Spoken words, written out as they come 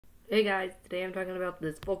Hey guys, today I'm talking about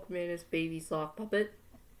this Folkmanis baby sloth puppet.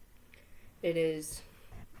 It is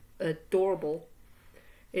adorable.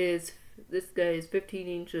 This guy is 15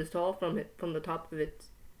 inches tall from the top of its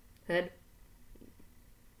head.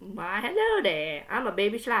 Why hello there, I'm a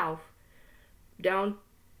baby sloth. Down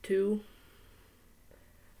to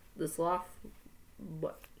the sloth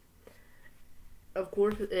butt. Of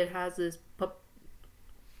course it has this I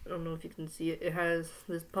don't know if you can see it. It has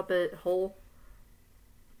this puppet hole.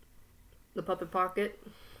 The puppet pocket.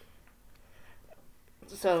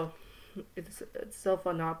 So it's so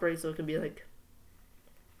fun to operate, so it can be like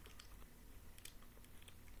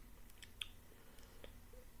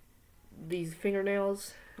these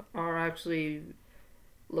fingernails are actually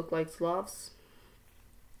look like sloths.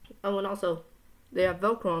 Oh, and also they have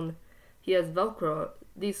Velcro on. He has Velcro.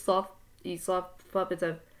 These sloth puppets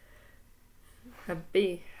have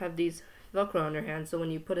these Velcro on their hands, so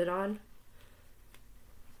when you put it on,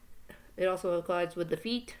 it also collides with the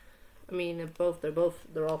feet. I mean,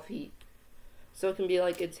 they're all feet. So it can be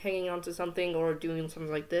like it's hanging onto something or doing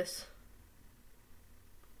something like this.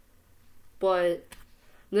 But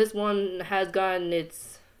this one has gotten the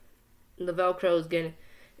Velcro is getting,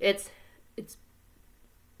 I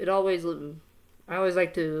always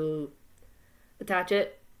like to attach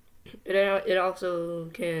it. It also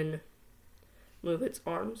can move its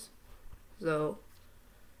arms. So,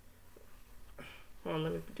 hold on,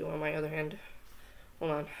 let me do it on my other hand.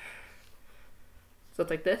 Hold on. So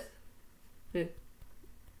it's like this. Yeah.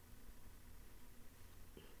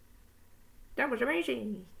 That was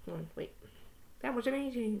amazing. Hold on, wait. That was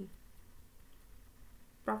amazing.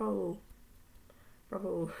 Bravo.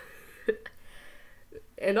 Bravo.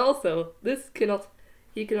 And also,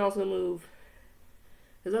 he can also move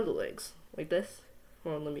his other legs like this.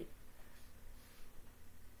 Hold on, let me.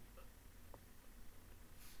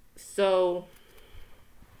 So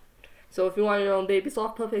if you want your own baby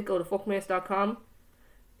sloth puppet, go to folkmanis.com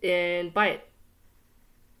and buy it.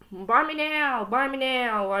 Buy me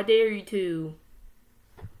now, I dare you to.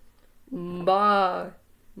 Bye.